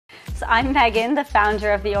I'm Megan, the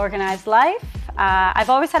founder of The Organized Life. I've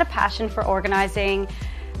always had a passion for organizing.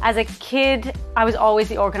 As a kid, I was always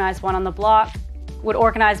the organized one on the block. Would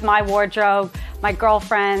organize my wardrobe, my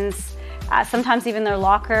girlfriends, sometimes even their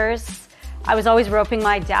lockers. I was always roping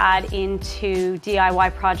my dad into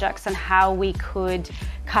DIY projects on how we could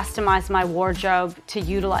customize my wardrobe to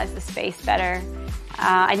utilize the space better.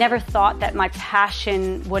 I never thought that my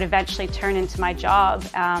passion would eventually turn into my job,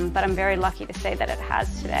 but I'm very lucky to say that it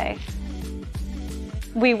has today.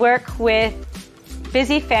 We work with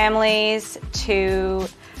busy families to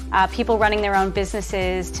people running their own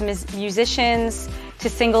businesses, to musicians, to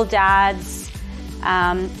single dads,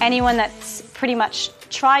 anyone that's pretty much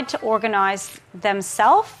tried to organize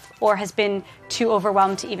themselves or has been too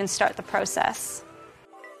overwhelmed to even start the process.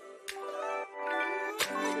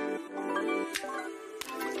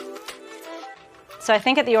 So I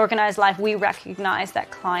think at The Organized Life, we recognize that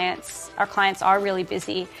our clients are really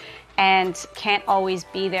busy and can't always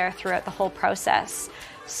be there throughout the whole process.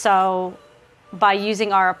 So by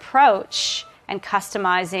using our approach and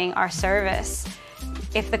customizing our service,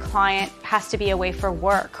 if the client has to be away for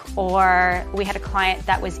work, or we had a client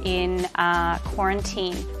that was in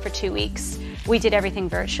quarantine for 2 weeks, we did everything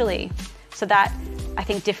virtually. So that, I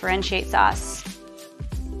think, differentiates us.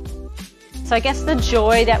 So I guess the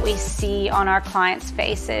joy that we see on our clients'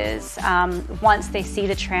 faces once they see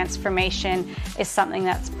the transformation is something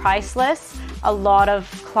that's priceless. A lot of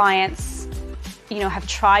clients, have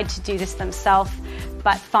tried to do this themselves,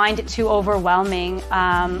 but find it too overwhelming,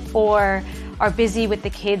 or are busy with the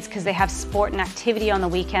kids because they have sport and activity on the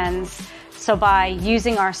weekends. So by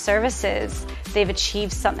using our services, they've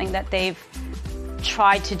achieved something that they've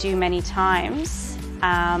tried to do many times,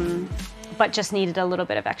 but just needed a little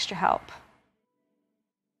bit of extra help.